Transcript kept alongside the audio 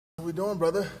we doing,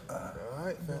 brother? All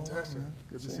right, fantastic.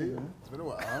 Good to see you. It's been a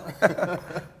while,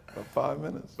 huh? About 5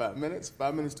 minutes. 5 minutes?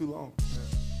 5 minutes too long.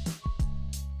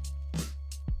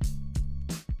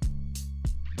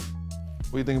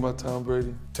 What do you think about Tom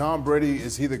Brady? Tom Brady,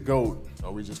 is he the GOAT?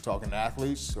 Are we just talking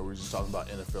athletes, or are we just talking about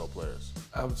NFL players?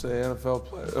 I would say NFL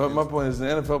players. My point is the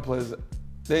NFL players,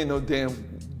 there ain't no damn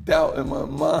doubt in my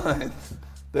mind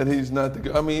that he's not the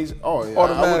GOAT. I mean, he's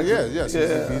automatic.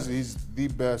 Yes. He's the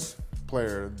best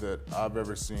player that I've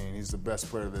ever seen. He's the best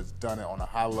player that's done it on a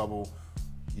high level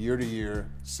year to year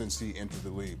since he entered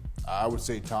the league. I would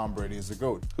say Tom Brady is the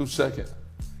GOAT. Who's second?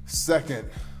 Second,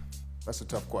 that's a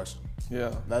tough question.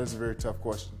 Yeah. That is a very tough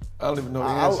question. I don't even know the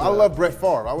answer. I love Brett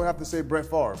Favre. I would have to say Brett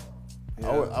Favre. Yeah.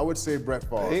 I would say Brett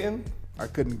Favre. Peyton? I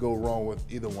couldn't go wrong with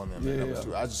either one of them. Number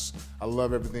two. I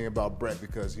love everything about Brett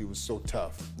because he was so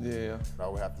tough. Yeah. But I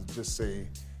would have to just say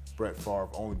Brett Favre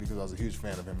only because I was a huge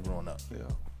fan of him growing up. Yeah.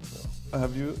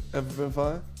 Have you ever been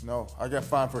fined? No, I got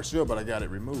fined for a shield, but I got it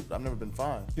removed. I've never been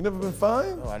fined. You never been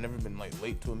fined? No, I've never been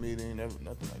late to a meeting, nothing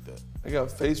like that. I got a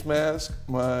face mask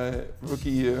my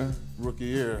rookie year. Rookie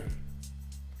year,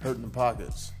 hurting the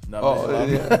pockets. Not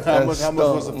yeah. How much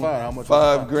was the fine? How much?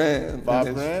 $5 grand.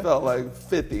 $5 grand? It felt like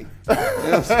 50. You know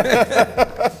what I'm saying?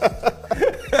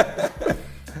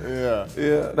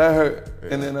 Yeah, that hurt. Yeah.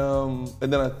 And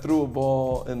then I threw a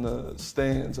ball in the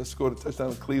stands. I scored a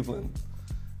touchdown in Cleveland.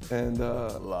 And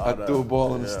I threw a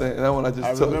ball in the stand. And that one I took.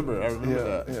 I remember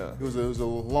that. Yeah. It was a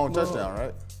long touchdown,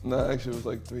 right? No, actually it was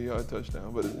like 3-yard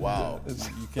touchdown. But wow.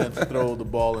 You can't throw the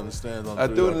ball in the stands on 3-yard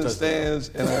touchdown. I threw it in the stands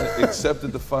and I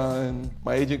accepted the fine.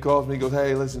 My agent calls me, he goes,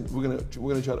 "Hey, listen, we're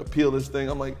gonna try to appeal this thing."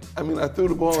 I'm like, I threw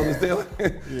the ball in the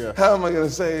stand. How am I gonna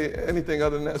say anything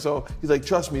other than that? So he's like,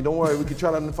 "Trust me, don't worry, we can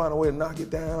try to find a way to knock it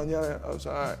down." Yeah. I was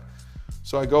all right.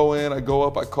 So I go in, I go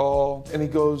up, I call, and he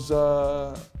goes,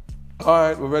 "All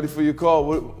right, we're ready for your call.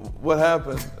 What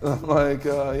happened?" And I'm like,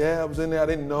 "Yeah, I was in there. I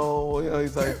didn't know." You know,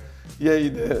 he's like, "Yeah,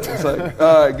 you did." It's like,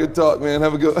 "All right, good talk, man.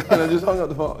 Have a good." And I just hung up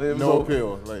the phone. No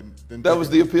appeal. That was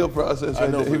the appeal process.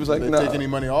 Right there. He was like, "Nah." Did they take any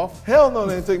money off? Hell no,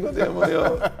 they didn't take no damn money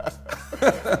off.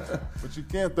 But you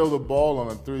can't throw the ball on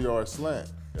a 3-yard slant.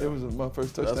 It was my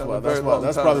first touchdown.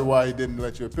 That's probably why he didn't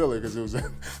let you appeal it, because it was a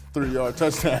 3-yard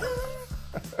touchdown.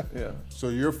 Yeah. So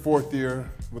your 4th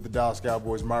year with the Dallas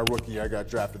Cowboys, my rookie year, I got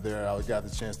drafted there. I got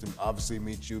the chance to obviously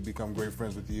meet you, become great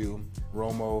friends with you,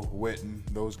 Romo, Witten,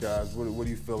 those guys. What do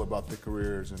you feel about the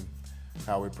careers and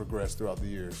how it progressed throughout the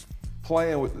years?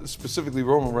 Playing with, specifically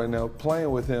Romo right now,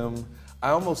 playing with him,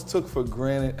 I almost took for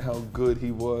granted how good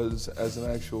he was as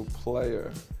an actual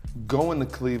player. Going to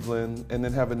Cleveland and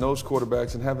then having those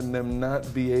quarterbacks and having them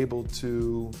not be able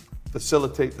to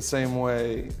facilitate the same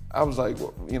way, I was like,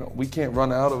 well, we can't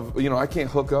run out of, I can't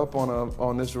hook up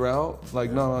on this route.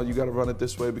 Like, no, you got to run it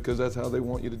this way because that's how they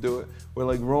want you to do it. Where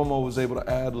like Romo was able to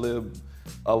ad-lib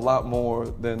a lot more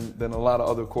than a lot of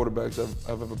other quarterbacks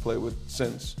I've ever played with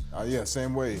since. Yeah,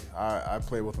 same way. I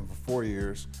played with him for 4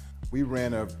 years. We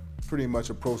ran pretty much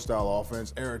a pro-style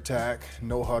offense, air attack,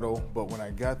 no huddle. But when I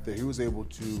got there, he was able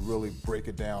to really break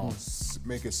it down,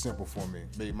 make it simple for me,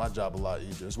 made my job a lot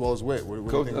easier, as well as Witt. What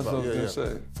do you think about it? That's what I was going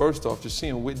to say. First off, just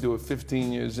seeing Witt do it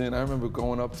 15 years in, I remember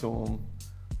going up to him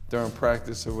during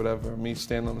practice or whatever, me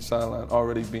standing on the sideline,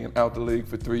 already being out the league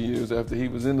for 3 years after he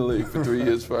was in the league for 3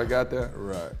 years before I got there.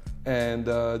 Right. And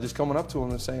just coming up to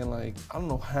him and saying, like, I don't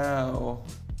know how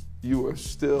you are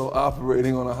still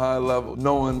operating on a high level.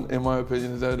 No one, in my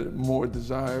opinion, has had more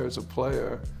desire as a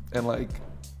player and like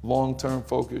long-term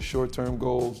focus, short-term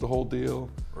goals, the whole deal,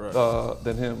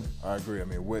 than him. I agree.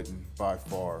 Witten, by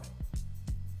far,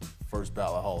 first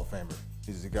ballot Hall of Famer.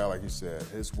 He's a guy, like you said,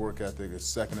 his work ethic is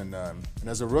second to none. And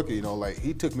as a rookie,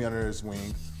 he took me under his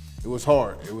wing. It was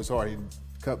hard. He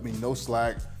cut me no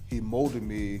slack. He molded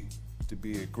me to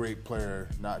be a great player,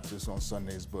 not just on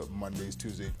Sundays, but Mondays,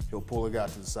 Tuesdays. He'll pull a guy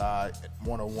to the side,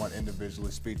 one-on-one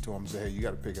individually, speak to him, say, "Hey, you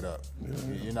got to pick it up.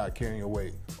 You're not carrying your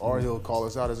weight." Or he'll call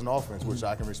us out as an offense, which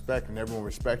I can respect, and everyone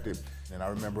respected. And I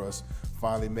remember us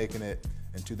finally making it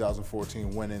in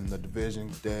 2014, winning the division.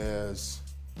 Dez,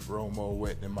 Romo,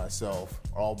 Witten, and myself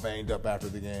are all banged up after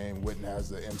the game. Witten has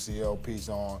the MCL piece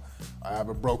on. I have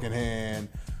a broken hand.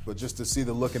 But just to see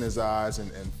the look in his eyes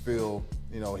and feel,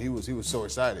 he was so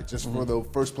excited. Just for the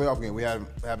first playoff game, we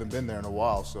haven't been there in a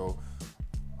while. So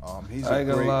he's I a ain't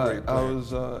gonna great, lie. great player. I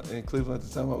was in Cleveland at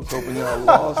the time. I was hoping y'all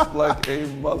lost like a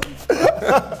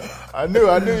motherfucker. I knew.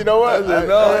 You know what? I said,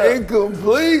 no,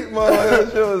 incomplete, man.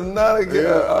 That shit was not a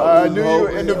good. I knew you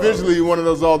individually. You wanted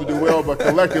us all to do well, but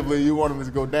collectively, you wanted us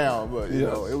to go down. But you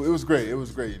know, it was great. It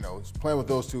was great. Playing with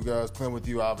those two guys, playing with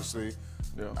you, obviously.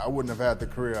 I wouldn't have had the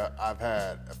career I've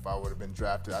had if I would have been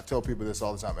drafted. I tell people this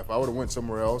all the time. If I would have went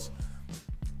somewhere else,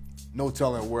 no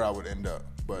telling where I would end up.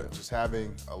 But just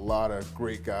having a lot of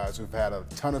great guys who've had a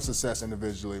ton of success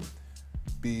individually,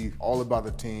 be all about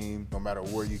the team, no matter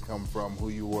where you come from, who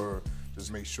you were,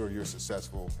 just make sure you're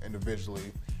successful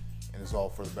individually, and it's all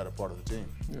for the better part of the team.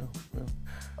 Yeah.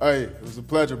 Hey, it was a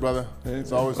pleasure, brother. Hey,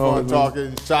 it's always fun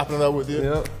talking, chopping it up with you.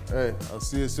 Yeah. Hey, I'll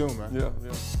see you soon, man.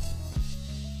 Yeah.